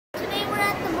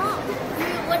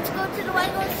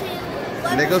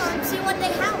Legos. See what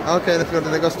they have. Okay, let's go to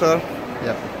the Lego store.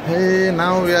 Yeah. Hey,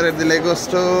 now we are at the Lego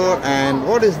store, and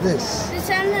what is this? The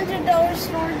 $700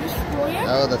 Star Destroyer.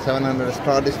 Oh, the 700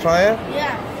 Star Destroyer.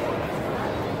 Yeah.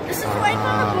 This is like from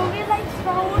a movie like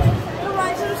Star Wars: The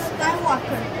Rise of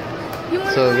Skywalker. You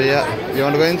want So you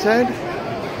want to go inside?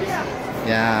 Yeah.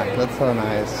 Yeah, that's so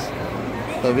nice.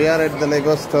 So we are at the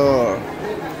Lego store.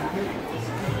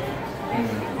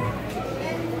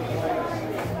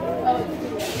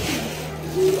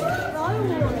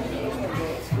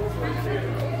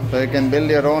 So you can build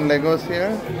your own Legos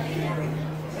here.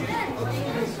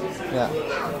 Yeah.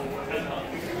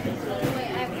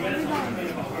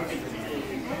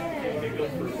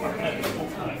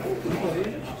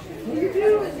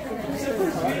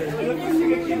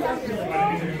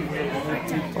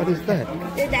 What is that?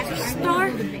 The Death Star.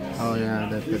 Oh yeah,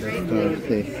 that's the Death Star.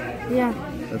 See, Yeah.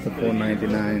 that's a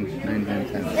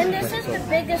 $4.99.99. And this is the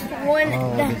biggest one.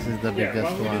 Oh, this is the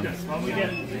biggest one.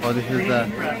 Oh, this is the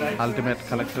Ultimate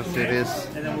Collector Series.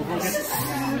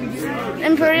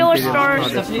 Imperial Star.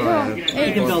 Destroyer.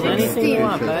 You can build anything you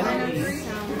want, bud.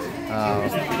 Oh,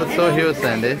 that's so huge,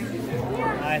 Sandy.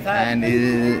 And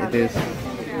it is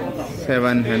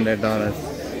 $700.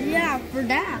 Yeah, for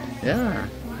that. Yeah.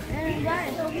 And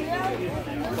guys, I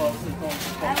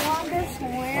want this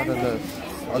What one. are those?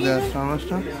 Oh, they're Star Wars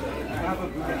stuff?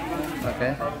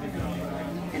 Okay.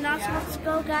 And also, let's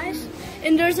go, guys.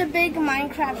 And there's a big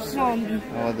Minecraft zombie.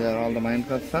 Oh, they're all the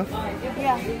Minecraft stuff?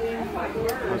 Yeah.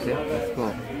 Okay, let's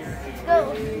go. Let's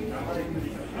go.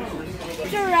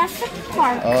 Jurassic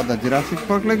Park. Oh, the Jurassic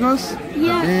Park Legos?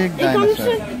 Yeah. The big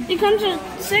dinosaur. It comes with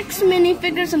 6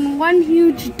 minifigures and 1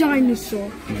 huge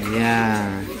dinosaur.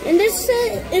 Yeah. And this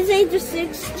is age of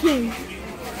 16.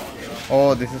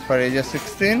 Oh, this is for ages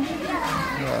 16?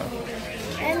 Yeah.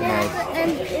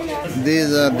 And,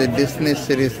 These are the Disney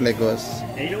series Legos.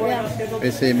 yeah.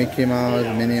 We see Mickey Mouse,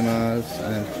 Minnie Mouse,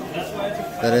 and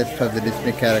the rest of the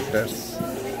Disney characters.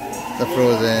 The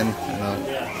Frozen, you know.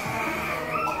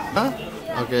 Huh?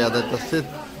 Okay, yeah, that's a Sith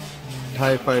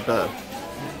TIE Fighter.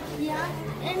 Yeah.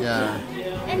 And, Yeah.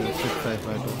 and this, Sith TIE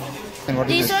Fighter. And what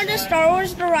is these this? are the Star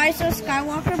Wars: The Rise of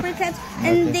Skywalker briquettes,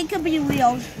 and Okay. they could be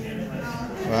real.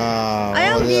 Wow. I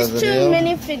have oh, these are the 2 real?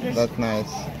 minifigures. That's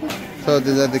nice. So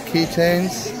these are the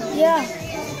keychains. Yeah.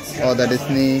 Oh, the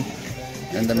Disney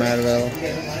and the Marvel,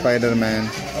 Spider-Man.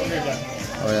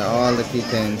 Oh yeah, all the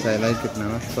keychains. I like it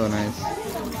now. So nice.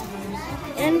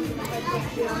 And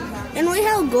we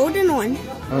have a golden one.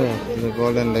 Oh yeah, the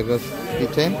golden Legos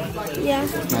keychain. Yeah.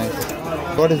 Nice.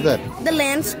 What is that? The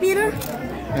land speeder.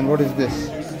 And what is this?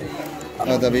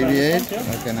 Oh, the BB-8.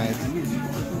 Okay, nice.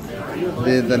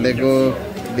 This is the Lego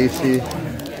DC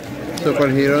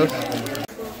superheroes.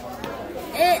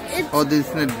 Oh, this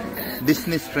is the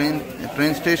Disney train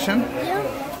station. Yeah.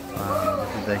 Wow,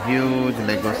 this is a huge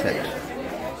Lego set.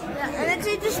 Yeah, and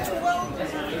it's just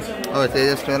 12. Oh, it's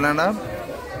ages 12 and up.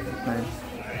 Nice.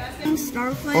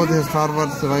 Starfighter. Oh, this is Star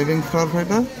Wars Surviving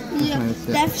Starfighter. That's Yeah. nice.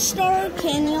 Yeah. Death Star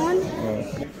Canyon.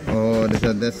 Oh, this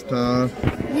is Death Star.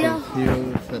 Yeah.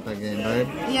 Huge set again, right?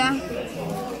 Yeah.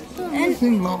 I'm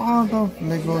seeing lot of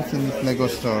Legos in this Lego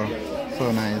store.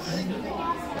 So nice.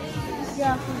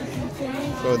 Yeah.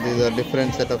 So these are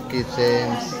different set of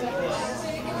keychains.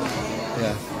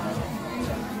 Yeah.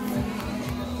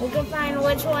 We can find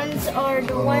which ones are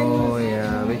the ones. Oh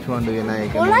yeah, which one do you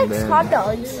like? Who among likes them? hot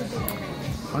dogs?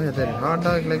 Oh yeah, that hot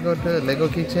dog Lego too. Lego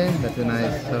keychain. That's a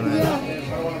nice, so nice.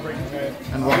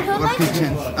 And what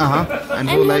keychains? And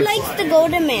who likes? the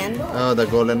golden man? Oh, the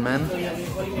golden man. Nice.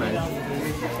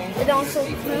 It also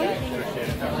comes.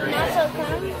 And also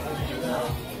comes.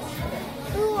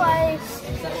 Who likes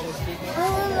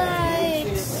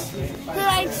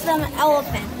the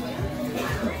elephant?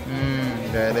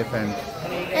 The elephant.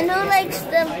 And who likes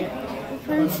the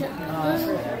princess?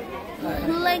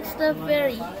 Who likes the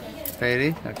fairy?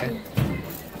 Fairy. Okay.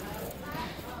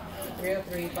 We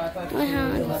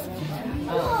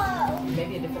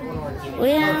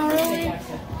have really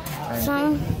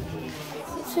some.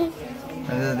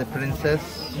 And this is the princess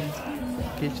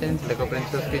keychains, Lego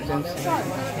princess keychains.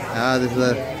 Ah, this is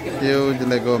a huge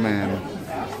Lego man.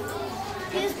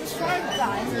 He's the short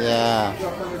guy. Yeah.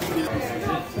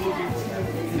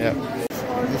 Yep.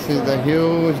 This is the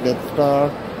huge Death Star.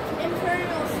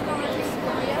 Imperial Star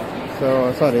Destroyer. So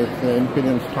sorry, it's the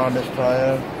Imperial Star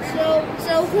Destroyer.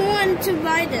 So who wants to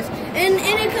buy this? And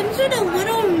it comes with a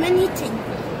little mini thing.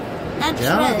 That's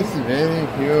Yeah, red. this is very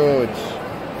huge.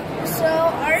 So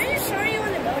are you sure you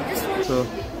want to build this one? So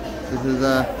this is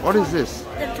the, what is this?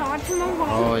 The Taj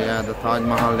Mahal. Oh yeah, the Taj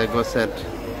Mahal Lego set.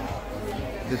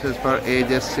 This is for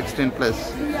ages 16 plus.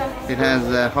 Yeah. It has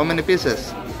how many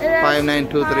pieces?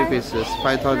 5923 pieces.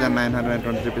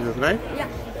 5,923 pieces, right? Yeah.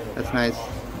 That's nice.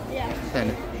 Yeah. Send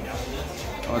it.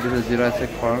 Oh, this is Jurassic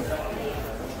Park.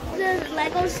 The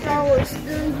Lego Star Wars.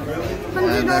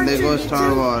 And the Lego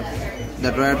Star Wars.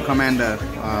 The Dread Commander.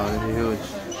 Wow, this is huge.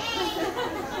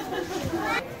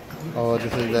 Oh,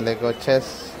 this is the Lego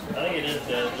chess. I think it is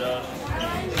dead, Josh.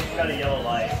 It's got a yellow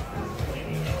light.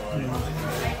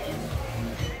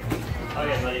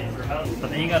 Okay, but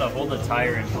then you gotta hold the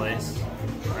tire in place,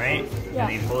 right? Yeah. And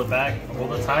then you pull it back,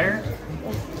 hold the tire,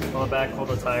 pull it back, hold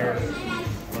the tire,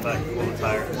 pull it back, hold the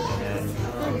tire, and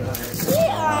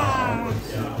Yeah.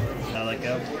 now let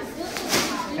go.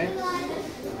 Okay.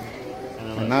 And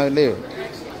then And now leave.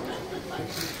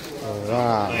 Oh,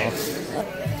 wow.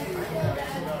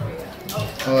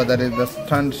 Oh, that is the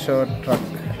stunt show truck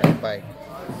and bike.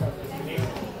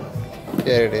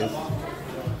 Here it is.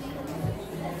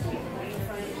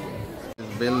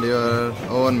 Build your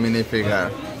own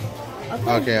minifigure.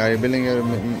 Okay, are you building your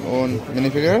own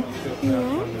minifigure?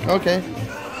 Yeah. Okay.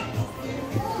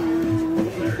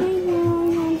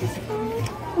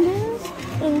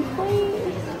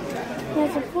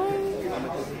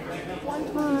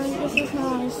 This is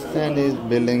nice. And he's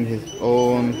building his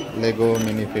own Lego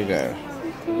minifigure.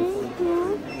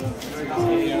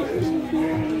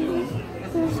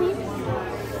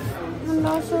 And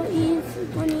also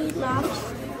when he laughs.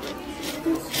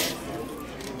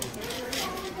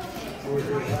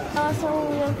 Also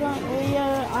we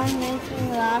are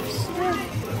making lobster.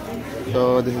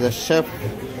 So this is a chef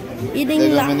Eating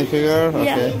Lego minifigure. Okay.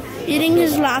 Yeah. Eating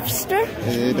his lobster.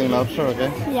 He's eating lobster.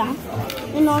 Okay. Yeah.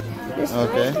 And all this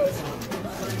Okay.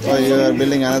 So you are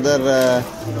building another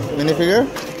minifigure.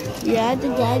 Yeah, the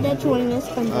guy that's wearing his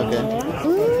umbrella.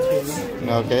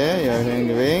 Okay, you're doing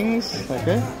the wings.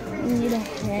 Okay. Need a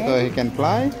head. So he can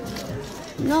fly.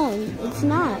 No, it's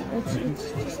not. It's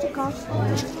just a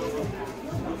costume.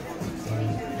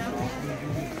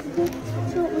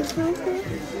 So it's right there.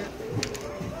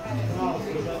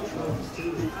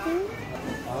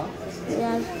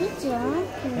 Yeah, pizza.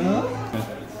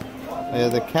 Yeah,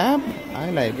 the cap.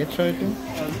 I like it. Show it to me.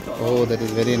 Oh, that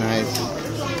is very nice.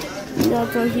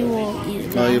 That's what he will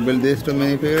eat. So you build these two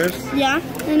minifigures. Yeah,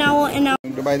 and I will.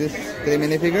 Going to buy these 3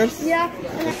 minifigures. Yeah.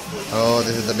 Oh,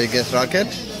 this is the biggest rocket.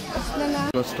 And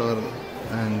Lego store,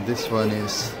 and this one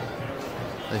is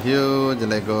the huge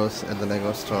Legos at the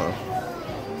Lego store.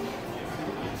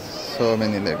 So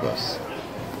many Legos.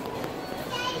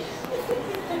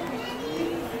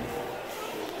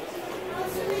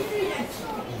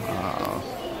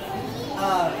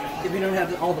 Wow, If we don't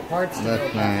have all the parts,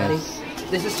 that's nice.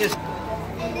 this is just.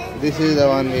 This is the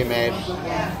one we made,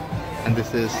 and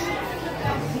this is.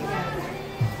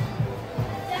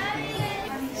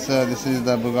 So this is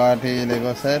the Bugatti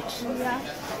Lego set. Yeah.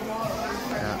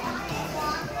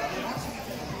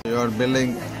 You are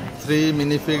building 3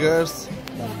 minifigures,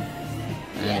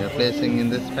 and you're placing in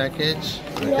this package.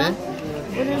 Okay. Yeah.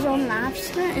 With his own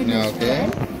lobster and Yeah, his okay.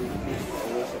 bread.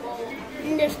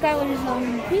 And this guy with his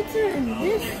own pizza and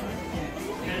this.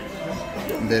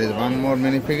 There is one more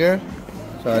minifigure.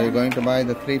 So are you going to buy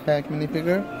the 3-pack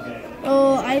minifigure?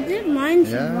 Oh, I did mine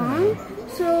Yeah. wrong.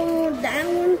 So that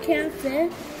one can't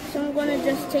fit. So I'm gonna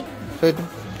just take. Fit.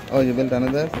 Oh, you built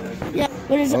another? Yeah,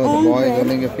 with his Oh, own the boy is bread.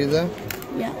 holding a pizza?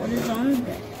 Yeah, with his own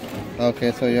bread.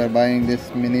 Okay, so you are buying this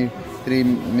 3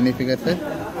 minifigure set?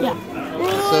 Yeah.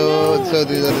 So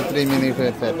these are the 3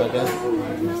 minifigure set, okay?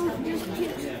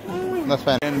 That's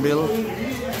fine. And build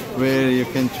where you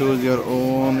can choose your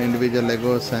own individual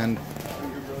Legos and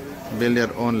build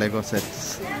your own Lego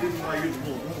sets.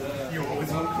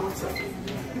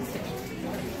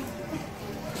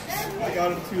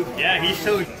 yeah, he's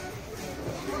so.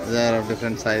 They are of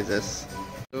different sizes.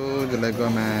 Huge Lego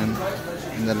man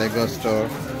in the Lego store.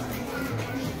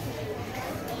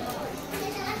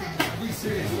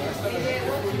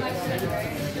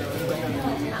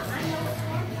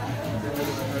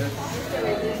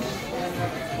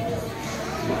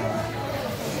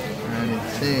 And it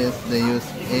says they use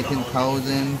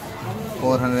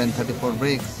 18,434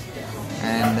 bricks,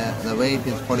 and the weight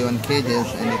is 41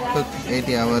 kgs, and it took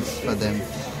 80 hours for them.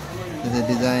 This is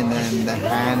designed and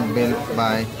hand built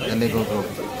by the Lego group.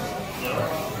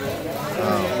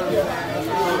 Wow.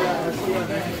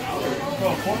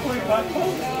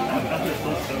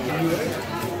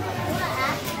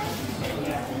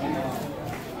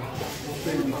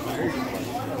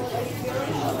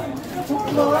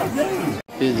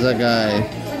 Pizza guy,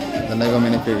 the Lego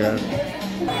minifigure,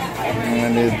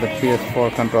 and is the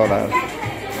PS4 controller.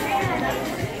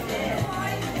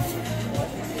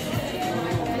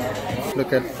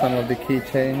 Look at some of the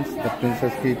keychains, the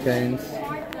princess keychains.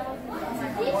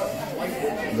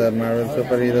 the Marvel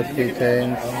superheroes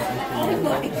keychains.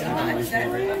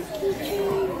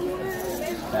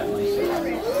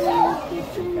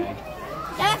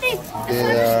 Daddy, These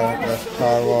are the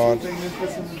Star Wars,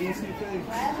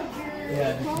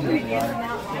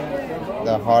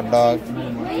 the hot dog, I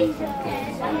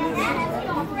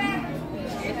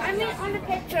mean on the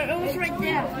picture, it was right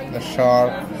there. the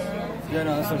shark, Yeah,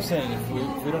 no, that's what I'm saying. If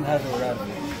we don't have it, we're out of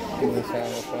it. the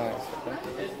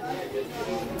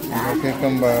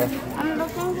cucumber. I'm looking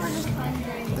for the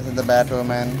This is the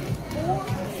Batwoman,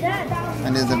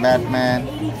 and this is the Batman,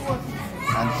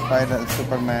 and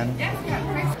Superman.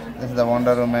 This is the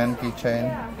Wonder Woman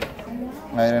keychain,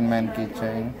 Iron Man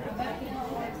keychain,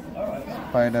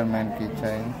 Spider-Man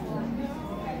keychain,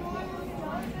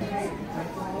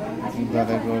 the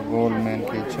Lego Goldman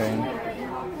keychain,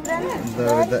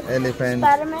 the elephant.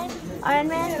 Spider-Man, Iron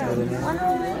Man, Wonder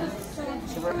Woman,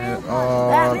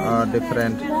 All are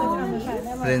different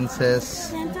princess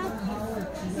Santa.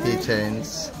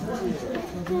 keychains.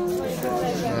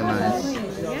 So nice.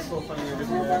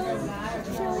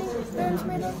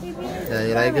 Yeah,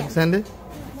 you like it, Sandy?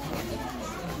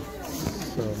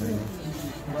 So many.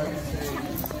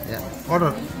 Yeah,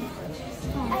 order.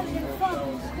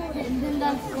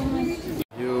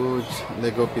 Huge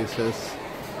Lego pieces.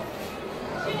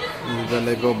 This is the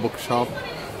Lego bookshop.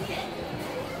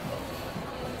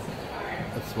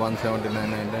 It's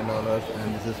 $179.99,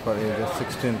 and this is for ages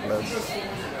 16 plus.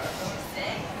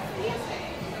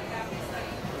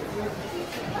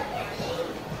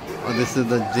 Oh, this is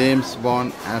the James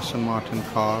Bond Aston Martin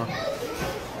car.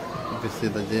 You see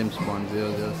the James Bond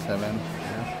 007.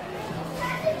 Yeah.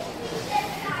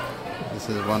 This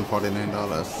is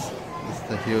 $149. This is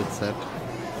the huge set.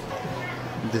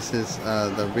 This is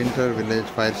the Winter Village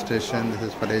Fire Station. This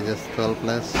is for ages 12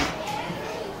 plus.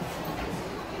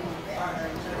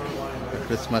 The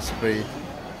Christmas tree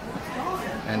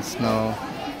and snowman.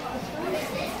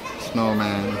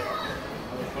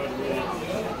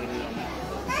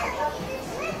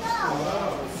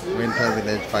 Winter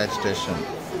Village Fire Station.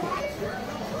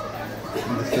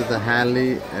 This is the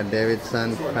Harley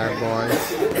Davidson Fat Boy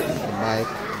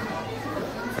bike.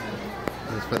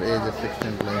 This is for ages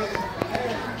 16 plus.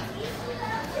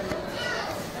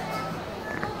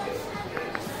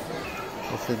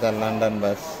 This is the London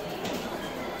bus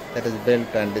that is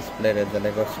built and displayed at the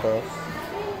Lego store.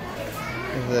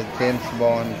 This is the James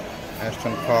Bond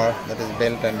Aston car that is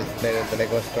built and displayed at the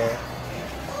Lego store.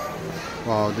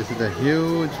 Wow, this is a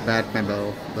huge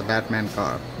Batmobile, the Batman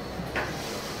car.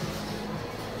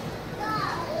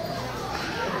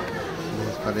 This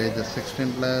is for ages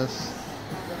 16 plus,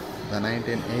 the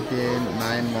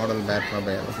 1989 model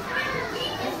Batmobile.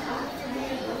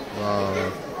 Wow,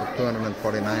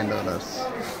 $249.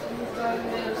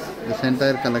 This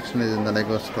entire collection is in the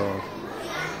Lego store.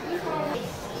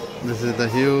 This is the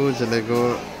huge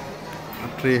Lego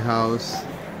tree house.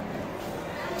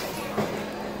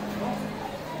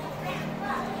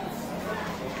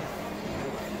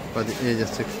 For the age of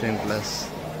 16 plus.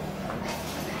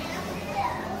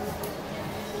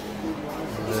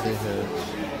 Very huge.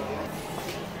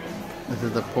 This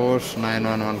is the Porsche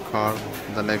 911 car,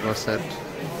 the Lego set.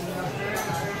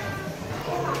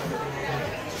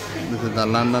 This is the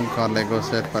London car Lego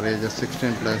set for ages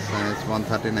 16 plus, and it's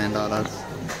 $139.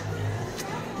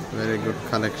 Very good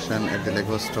collection at the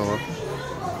Lego store.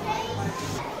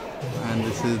 And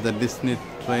this is the Disney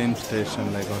train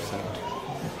station Lego set.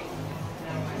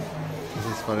 This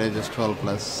is for ages 12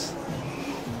 plus.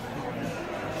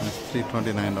 It's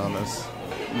 $329.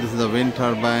 This is the wind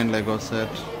turbine Lego set.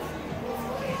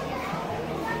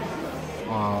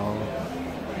 Wow.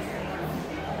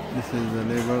 This is the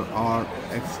labor or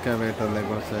excavator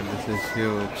Lego set. This is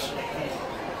huge.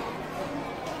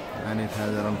 And it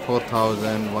has around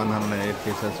 4,108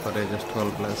 pieces for ages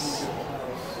 12 plus.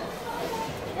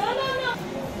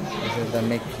 This is the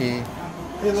Mickey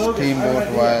steamboat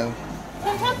while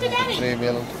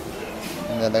rebuilt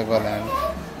in the Legoland.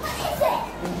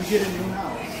 When we get a new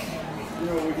house, you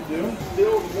know what we could do?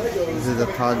 Build Legos. This is the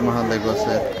Taj Mahal Lego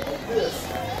set.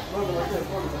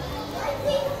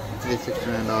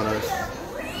 $369.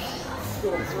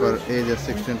 It's for ages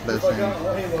 16 plus, and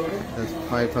there's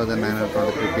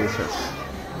 5,923 pieces.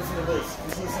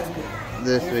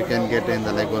 This we can get in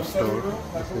the Lego store.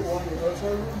 This is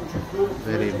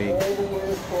very big.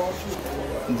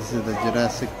 This is the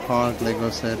Jurassic Park Lego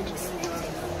set.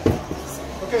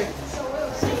 Okay.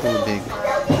 It's too big.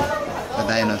 The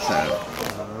dinosaur.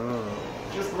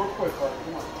 Just real quick,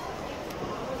 come on.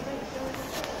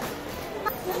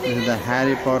 This is the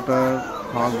Harry Potter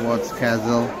Hogwarts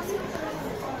Castle.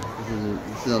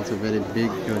 This is also very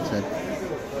big, huge set.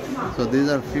 So these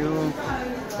are few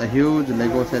the huge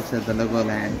Lego sets at the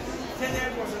Legoland.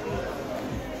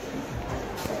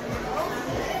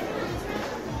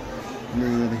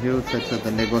 These are the huge sets at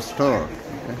the Lego store.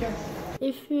 Okay.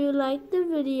 If you like the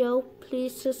video,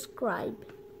 please subscribe.